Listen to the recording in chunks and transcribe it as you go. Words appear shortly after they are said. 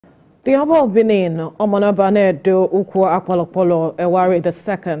The Oba of Benin, Uku Akpolokpolo, Ewuare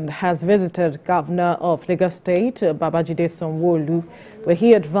II, has visited Governor of Lagos State, Babajide Sanwo-Olu, where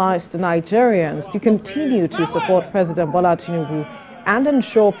he advised Nigerians to continue to support President Bola Tinubu and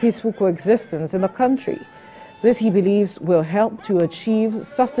ensure peaceful coexistence in the country. This, he believes, will help to achieve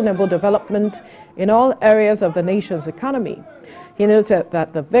sustainable development in all areas of the nation's economy. He noted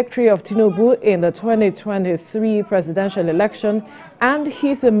that the victory of Tinubu in the 2023 presidential election and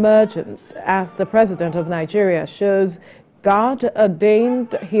his emergence as the president of Nigeria shows God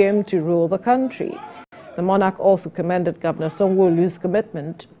ordained him to rule the country. The monarch also commended Governor Sanwo-Olu's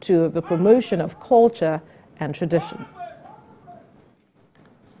commitment to the promotion of culture and tradition.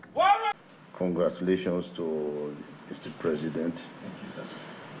 Congratulations to Mr. President. Thank you,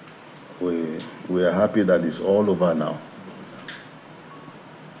 sir. We are happy that it's all over now.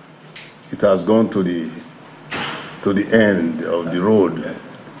 It has gone to the end of the road. Yes.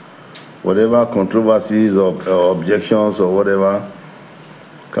 Whatever controversies or objections or whatever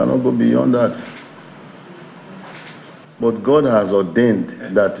cannot go beyond that. But God has ordained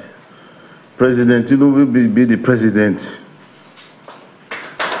that President Tinubu will be the president.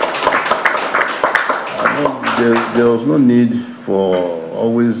 There was no need for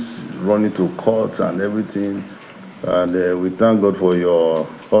always running to court and everything. And we thank God for your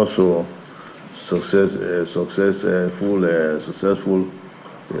also successful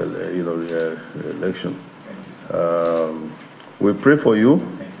election. We pray for you.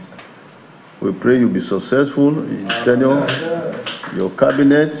 We pray you be successful in tenure. Your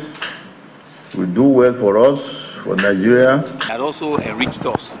cabinet will do well for us, for Nigeria. It has also enriched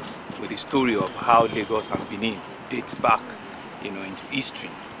us with the story of how Lagos and Benin dates back, into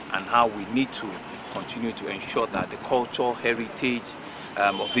history, and how we need to continue to ensure that the cultural heritage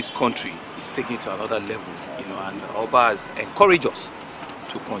of this country is taken to another level, and Oba has encouraged us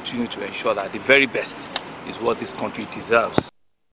to continue to ensure that the very best is what this country deserves.